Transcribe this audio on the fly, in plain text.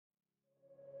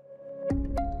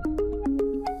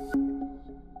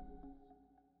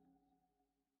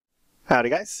Howdy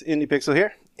guys, IndiePixel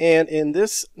here, and in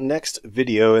this next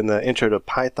video in the Intro to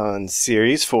Python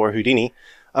series for Houdini,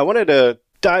 I wanted to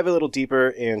dive a little deeper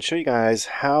and show you guys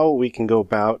how we can go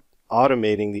about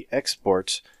automating the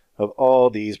export of all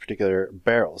these particular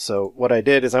barrels. So what I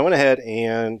did is I went ahead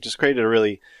and just created a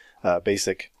really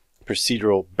basic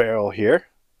procedural barrel here.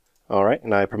 All right,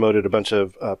 and I promoted a bunch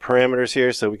of parameters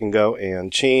here so we can go and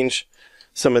change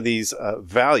some of these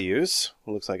values.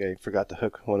 It looks like I forgot to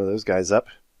hook one of those guys up.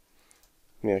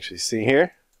 Let me actually see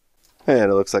here.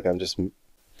 And it looks like I'm just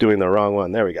doing the wrong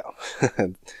one. There we go.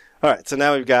 All right, so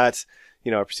now we've got,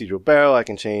 our procedural barrel. I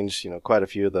can change, quite a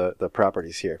few of the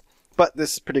properties here. But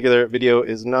this particular video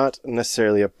is not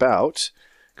necessarily about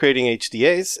creating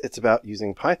HDAs. It's about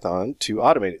using Python to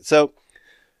automate it. So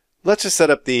let's just set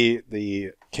up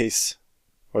the case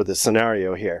or the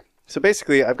scenario here. So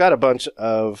basically, I've got a bunch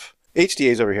of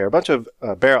HDAs over here, a bunch of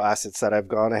barrel assets that I've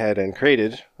gone ahead and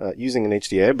created using an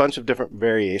HDA, a bunch of different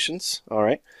variations, all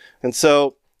right? And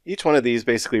so each one of these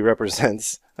basically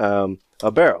represents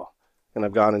a barrel. And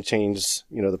I've gone and changed,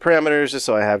 the parameters just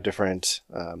so I have different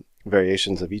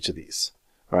variations of each of these,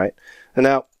 all right? And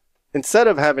now, instead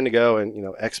of having to go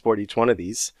and, export each one of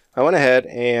these, I went ahead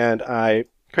and I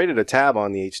created a tab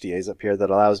on the HDAs up here that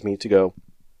allows me to go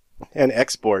and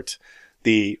export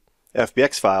the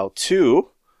FBX file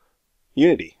to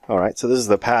Unity. All right, so this is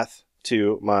the path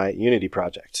to my Unity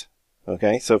project.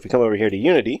 Okay, so if we come over here to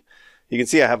Unity, you can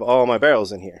see I have all my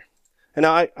barrels in here. And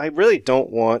now I really don't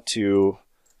want to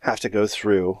have to go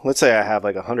through, let's say I have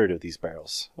like 100 of these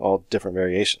barrels, all different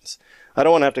variations. I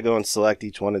don't want to have to go and select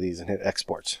each one of these and hit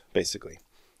export, basically.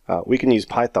 We can use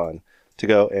Python to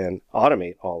go and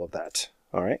automate all of that.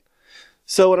 All right,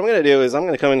 so what I'm going to do is I'm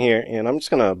going to come in here and I'm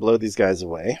just going to blow these guys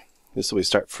away, just so we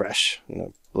start fresh. I'm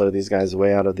going to blow these guys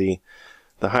away out of the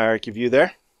hierarchy view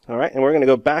there. All right, and we're going to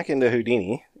go back into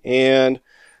Houdini and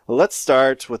let's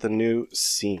start with a new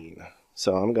scene.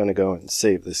 So I'm going to go and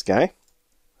save this guy.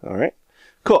 All right,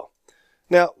 cool.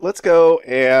 Now let's go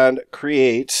and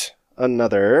create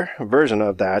another version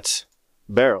of that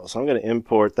barrel. So I'm going to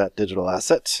import that digital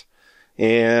asset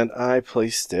and I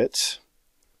placed it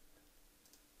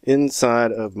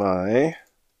inside of my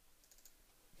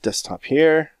desktop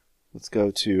here. Let's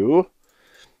go to,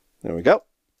 there we go.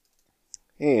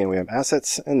 And we have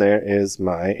assets, and there is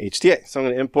my HDA. So I'm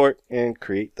going to import and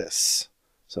create this.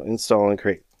 So install and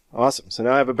create. Awesome. So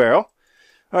now I have a barrel.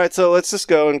 All right, so let's just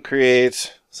go and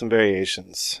create some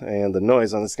variations. And the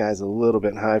noise on this guy is a little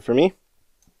bit high for me.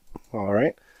 All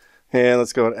right. And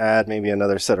let's go and add maybe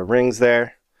another set of rings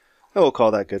there. And we'll call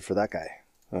that good for that guy.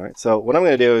 All right, so what I'm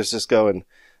going to do is just go and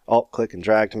Alt-click and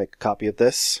drag to make a copy of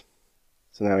this.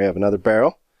 So now we have another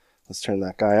barrel. Let's turn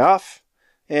that guy off.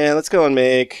 And let's go and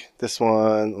make this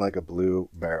one like a blue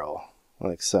barrel,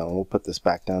 like so. And we'll put this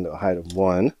back down to a height of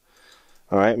 1.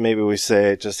 All right, maybe we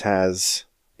say it just has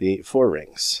the 4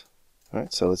 rings. All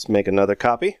right, so let's make another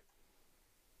copy.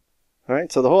 All right,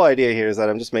 so the whole idea here is that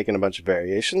I'm just making a bunch of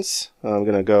variations. I'm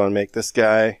going to go and make this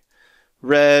guy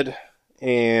red,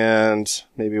 and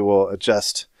maybe we'll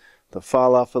adjust the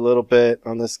fall off a little bit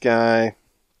on this guy,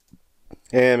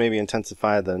 and maybe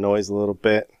intensify the noise a little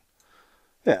bit.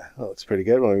 Yeah, that looks pretty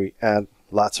good when we add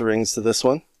lots of rings to this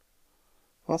one.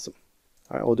 Awesome.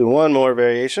 All right, we'll do one more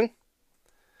variation.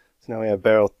 So now we have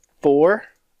barrel 4.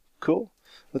 Cool.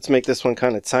 Let's make this one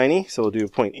kind of tiny. So we'll do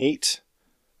 0.8.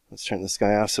 Let's turn this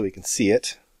guy off so we can see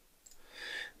it.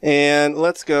 And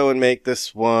let's go and make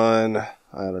this one, I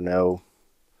don't know,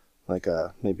 like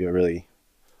maybe a really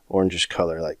orangish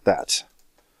color like that.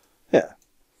 Yeah,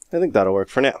 I think that'll work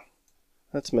for now.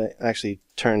 Let's actually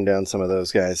turn down some of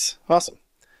those guys. Awesome.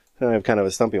 Now we have kind of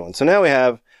a stumpy one. So now we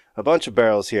have a bunch of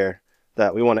barrels here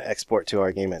that we want to export to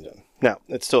our game engine. Now,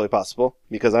 it's totally possible,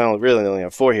 because I really only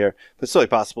have 4 here, but it's totally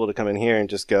possible to come in here and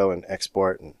just go and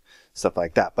export and stuff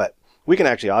like that. But we can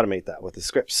actually automate that with the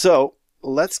script. So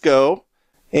let's go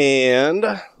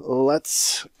and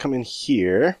let's come in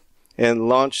here and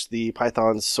launch the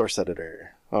Python source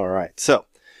editor. All right, so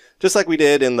just like we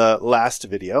did in the last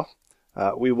video,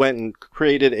 we went and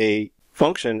created a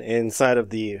function inside of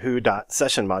the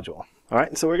who.session module. All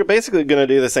right, so we're basically going to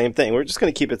do the same thing. We're just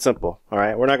going to keep it simple. All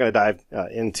right, we're not going to dive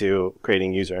into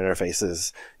creating user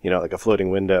interfaces, like a floating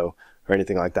window or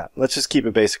anything like that. Let's just keep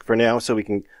it basic for now so we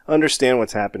can understand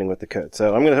what's happening with the code.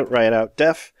 So I'm going to write out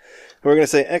def, and we're going to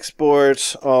say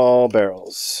export all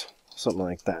barrels, something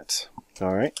like that.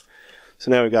 All right, so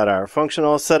now we've got our function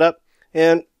all set up.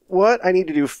 And what I need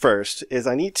to do first is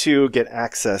I need to get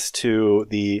access to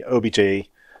the OBJ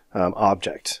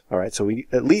object. All right, so we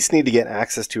at least need to get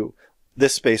access to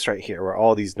this space right here where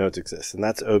all these nodes exist, and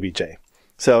that's OBJ.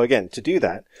 So again, to do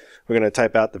that, we're going to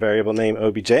type out the variable name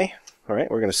OBJ. All right,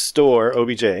 we're going to store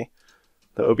obj,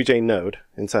 the obj node,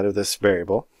 inside of this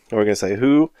variable. And we're going to say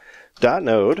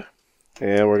who.node,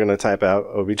 and we're going to type out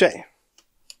obj.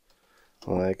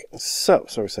 Like so.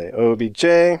 So we say obj,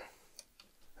 and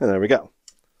there we go.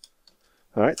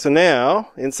 All right, so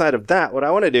now inside of that, what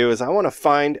I want to do is I want to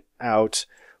find out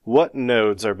what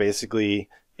nodes are basically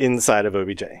inside of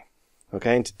obj.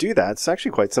 Okay, and to do that, it's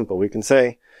actually quite simple. We can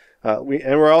say, and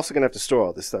we're also going to have to store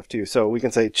all this stuff too. So we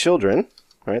can say children,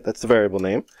 right? That's the variable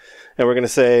name. And we're going to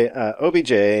say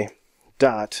obj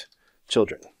dot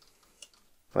children,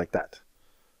 like that.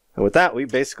 And with that, we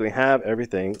basically have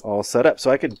everything all set up.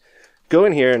 So I could go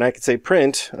in here and I could say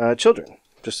print children,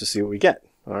 just to see what we get.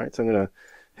 All right, so I'm going to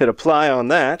hit apply on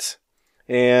that.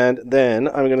 And then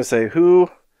I'm going to say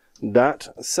who.session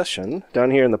down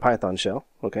here in the Python shell.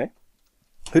 Okay.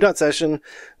 Who.session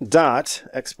dot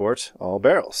export all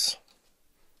barrels.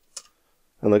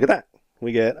 And look at that.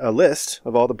 We get a list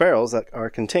of all the barrels that are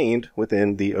contained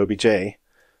within the obj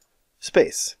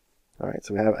space. All right,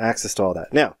 so we have access to all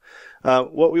that. Now,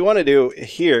 what we want to do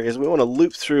here is we want to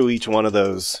loop through each one of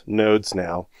those nodes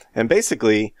now and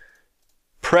basically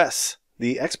press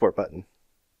the export button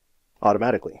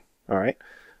automatically. All right.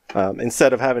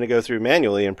 Instead of having to go through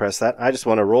manually and press that, I just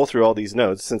want to roll through all these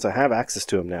nodes since I have access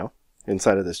to them now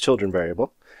inside of this children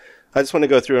variable. I just want to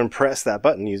go through and press that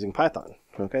button using Python.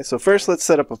 Okay, so first let's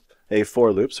set up a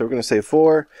for loop. So we're going to say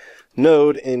for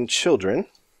node in children.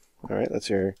 All right, that's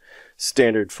your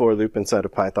standard for loop inside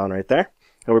of Python right there.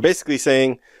 And we're basically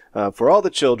saying for all the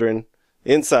children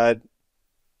inside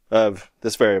of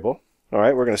this variable, all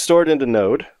right, we're going to store it into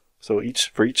node. So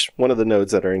for each one of the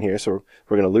nodes that are in here, so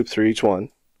we're going to loop through each one.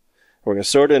 We're going to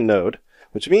store it in node,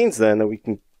 which means then that we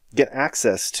can get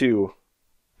access to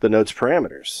the node's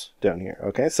parameters down here.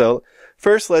 Okay, so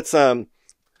first let's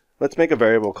make a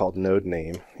variable called node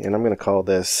name, and I'm going to call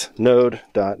this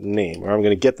node.name, or I'm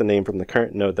going to get the name from the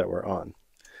current node that we're on.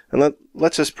 And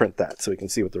let's just print that so we can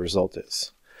see what the result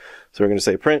is. So we're going to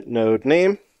say print node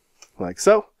name, like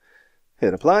so,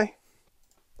 hit apply,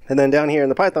 and then down here in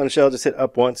the Python shell, just hit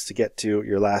up once to get to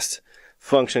your last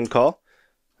function call.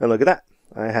 And look at that.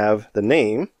 I have the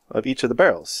name of each of the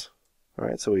barrels. All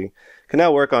right, so we can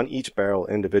now work on each barrel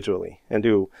individually and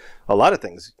do a lot of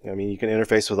things. I mean, you can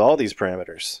interface with all these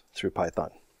parameters through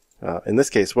Python. In this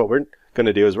case, what we're going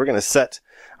to do is we're going to set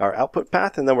our output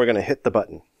path, and then we're going to hit the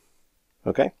button.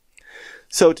 Okay,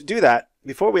 so to do that,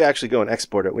 before we actually go and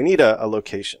export it, we need a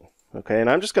location. Okay, and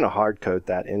I'm just going to hard code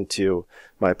that into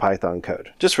my Python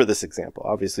code, just for this example.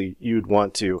 Obviously, you'd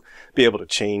want to be able to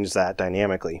change that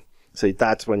dynamically. So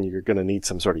that's when you're going to need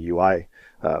some sort of UI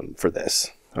for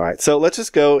this. All right, so let's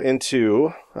just go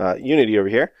into Unity over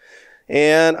here,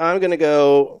 and I'm going to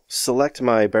go select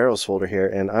my barrels folder here,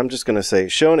 and I'm just going to say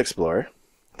show and explore.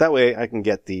 That way I can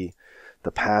get the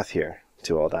path here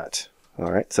to all that.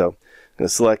 All right, so I'm going to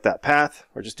select that path,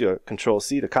 or just do a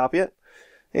Control-C to copy it,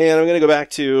 and I'm going to go back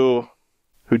to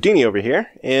Houdini over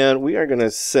here, and we are going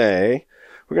to say,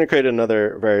 we're going to create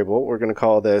another variable. We're going to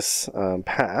call this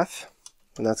path,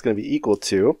 and that's going to be equal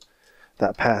to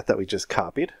that path that we just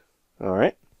copied. All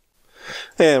right.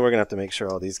 And we're going to have to make sure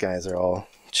all these guys are all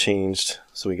changed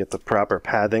so we get the proper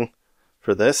pathing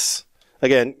for this.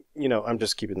 Again, you know, I'm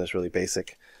just keeping this really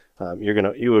basic.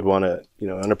 You would want to, you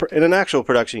know, in an actual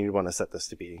production, you'd want to set this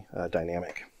to be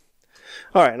dynamic.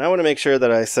 All right. And I want to make sure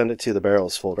that I send it to the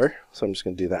barrels folder. So I'm just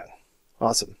going to do that.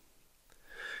 Awesome.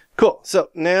 Cool. So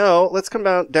now let's come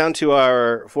down to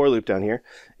our for loop down here,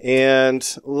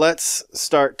 and let's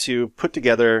start to put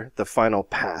together the final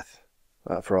path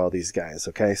for all these guys.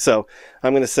 Okay, so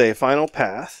I'm going to say final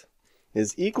path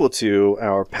is equal to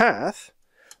our path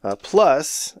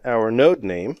plus our node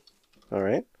name, all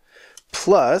right,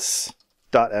 plus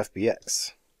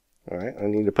 .fbx. All right, I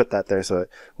need to put that there so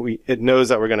it knows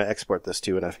that we're going to export this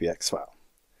to an FBX file.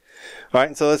 All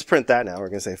right, so let's print that now. We're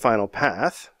going to say final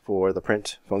path for the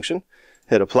print function.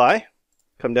 Hit apply.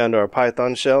 Come down to our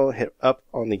Python shell, hit up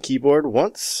on the keyboard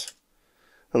once,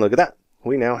 and look at that.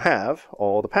 We now have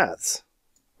all the paths.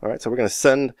 All right, so we're going to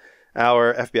send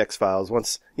our FBX files.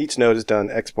 Once each node is done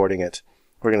exporting it,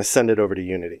 we're going to send it over to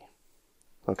Unity.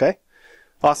 Okay,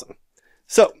 awesome.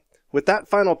 So with that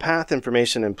final path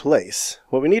information in place,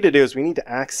 what we need to do is we need to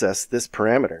access this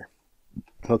parameter.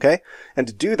 Okay, and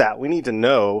to do that, we need to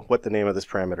know what the name of this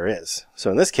parameter is.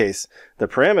 So in this case, the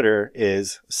parameter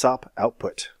is SOP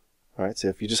output. All right, so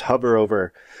if you just hover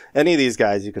over any of these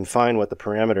guys, you can find what the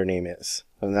parameter name is.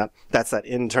 And that's that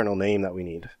internal name that we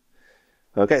need.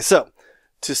 Okay, so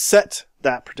to set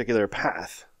that particular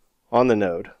path on the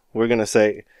node, we're going to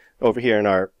say over here in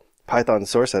our Python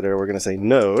source editor, we're going to say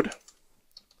node,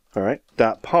 all right,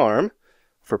 .parm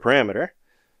for parameter,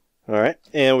 All right,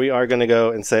 and we are going to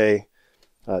go and say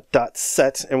dot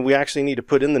set, and we actually need to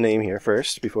put in the name here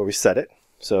first before we set it.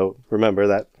 So remember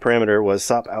that parameter was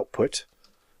SOP output,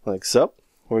 like so.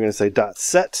 We're going to say dot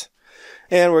set,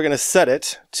 and we're going to set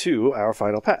it to our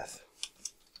final path.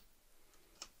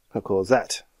 How cool is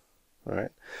that? All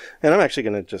right, and I'm actually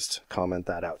going to just comment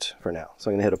that out for now. So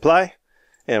I'm going to hit apply,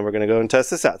 and we're going to go and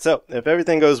test this out. So if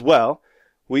everything goes well,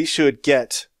 we should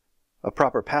get a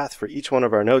proper path for each one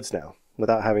of our nodes now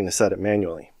without having to set it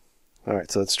manually. All right,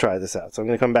 so let's try this out. So I'm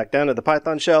going to come back down to the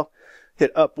Python shell,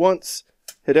 hit up once,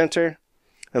 hit enter,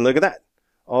 and look at that.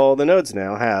 All the nodes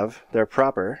now have their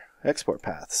proper export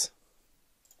paths.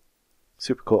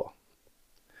 Super cool.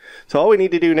 So all we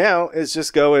need to do now is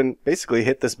just go and basically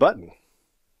hit this button.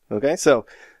 Okay, so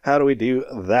how do we do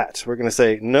that? We're going to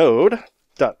say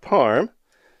node.parm.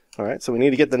 All right, so we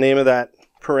need to get the name of that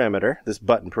parameter, this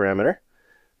button parameter.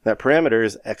 That parameter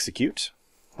is execute.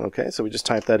 Okay, so we just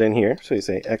type that in here. So you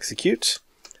say execute.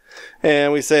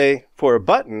 And we say for a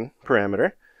button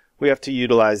parameter, we have to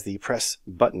utilize the press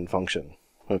button function.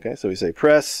 Okay, so we say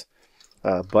press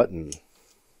button,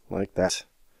 like that.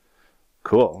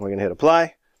 Cool, we're going to hit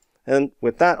apply. And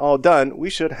with that all done, we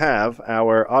should have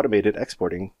our automated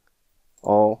exporting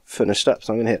all finished up.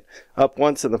 So I'm going to hit up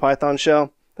once in the Python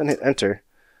shell, then hit enter.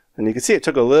 And you can see it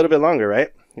took a little bit longer, right?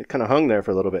 It kind of hung there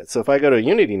for a little bit. So if I go to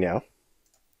Unity now,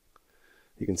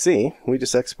 you can see we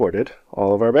just exported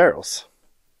all of our barrels.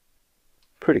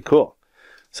 Pretty cool.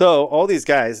 So all these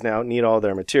guys now need all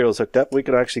their materials hooked up. We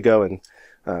can actually go and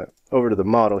over to the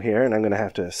model here, and I'm going to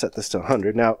have to set this to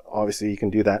 100. Now, obviously, you can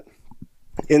do that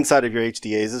inside of your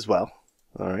HDAs as well.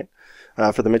 All right.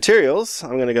 For the materials,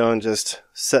 I'm going to go and just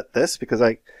set this because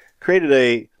I created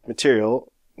a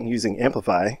material using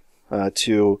Amplify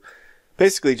to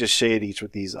basically just shade each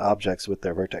of these objects with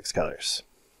their vertex colors.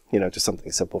 You know, just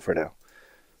something simple for now.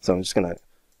 So I'm just going to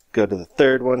go to the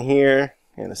third one here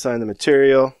and assign the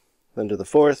material, then to the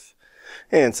fourth,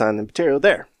 and assign the material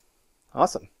there.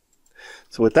 Awesome.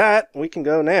 So with that, we can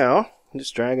go now and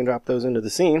just drag and drop those into the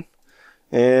scene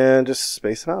and just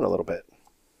space them out a little bit.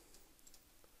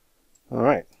 All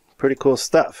right, pretty cool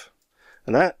stuff.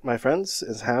 And that, my friends,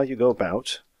 is how you go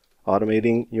about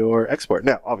automating your export.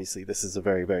 Now, obviously, this is a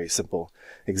very, very simple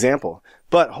example,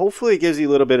 but hopefully it gives you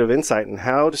a little bit of insight in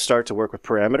how to start to work with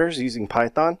parameters using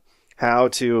Python, how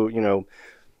to, you know,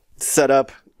 set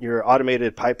up your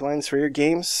automated pipelines for your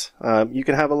games. You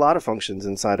can have a lot of functions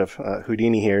inside of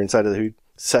Houdini here, inside of the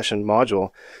session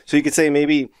module. So you could say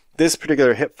maybe this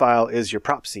particular hip file is your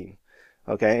prop scene.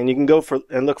 Okay, and you can go for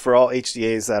and look for all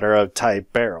HDAs that are of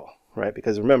type barrel, right?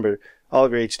 Because remember, all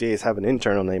of your HDAs have an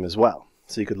internal name as well.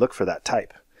 So you could look for that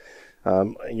type.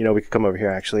 You know, we could come over here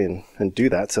actually and do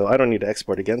that. So I don't need to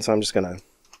export again. So I'm just going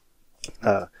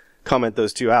to comment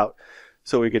those two out.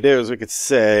 So what we could do is we could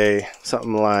say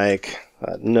something like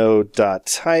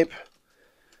node.type.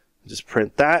 Just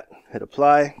print that, hit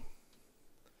apply.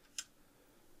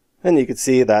 And you can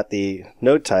see that the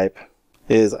node type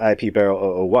is IP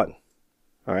barrel 001.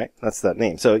 All right, that's that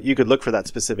name. So you could look for that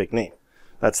specific name.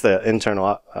 That's the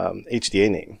internal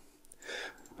HDA name.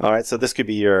 All right, so this could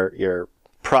be your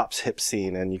props hip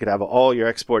scene, and you could have all your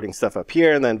exporting stuff up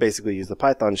here and then basically use the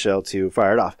Python shell to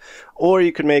fire it off. Or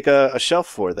you could make a shelf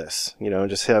for this, you know,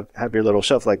 just have your little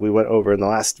shelf like we went over in the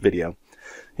last video.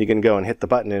 You can go and hit the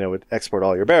button and it would export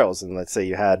all your barrels. And let's say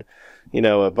you had, you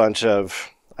know, a bunch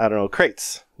of, I don't know,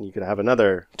 crates. You could have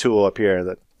another tool up here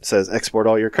that says export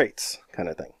all your crates kind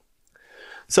of thing.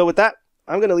 So with that,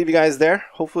 I'm going to leave you guys there.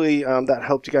 Hopefully that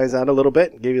helped you guys out a little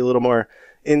bit, gave you a little more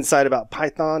insight about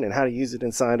Python and how to use it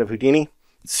inside of Houdini.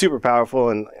 It's super powerful,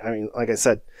 and I mean, like I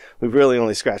said, we've really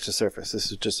only scratched the surface.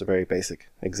 This is just a very basic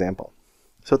example.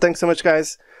 So thanks so much,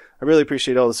 guys. I really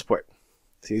appreciate all the support.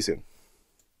 See you soon.